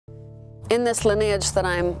in this lineage that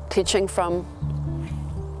I'm teaching from,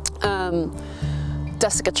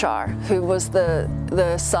 Desikachar, who was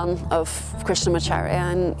the son of Krishnamacharya,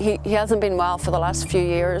 and he hasn't been well for the last few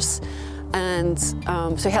years, and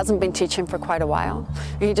so he hasn't been teaching for quite a while.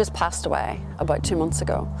 He just passed away about 2 months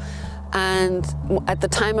ago. And at the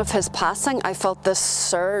time of his passing, I felt this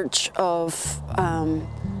surge of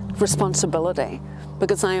responsibility,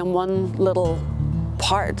 because I am one little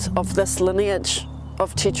part of this lineage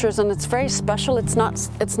of teachers, and it's very special. It's not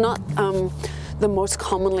the most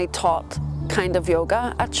commonly taught kind of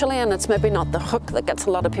yoga, actually, and it's maybe not the hook that gets a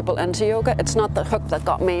lot of people into yoga. It's not the hook that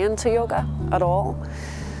got me into yoga at all.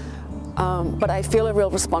 But I feel a real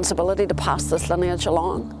responsibility to pass this lineage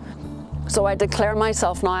along. So I declare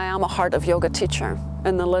myself now I am a heart of yoga teacher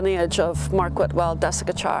in the lineage of Mark Whitwell,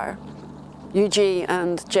 Desikachar, UG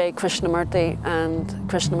and J. Krishnamurti and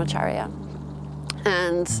Krishnamacharya.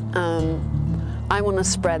 And I want to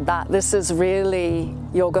spread that. This is really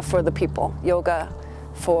yoga for the people, yoga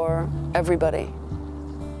for everybody.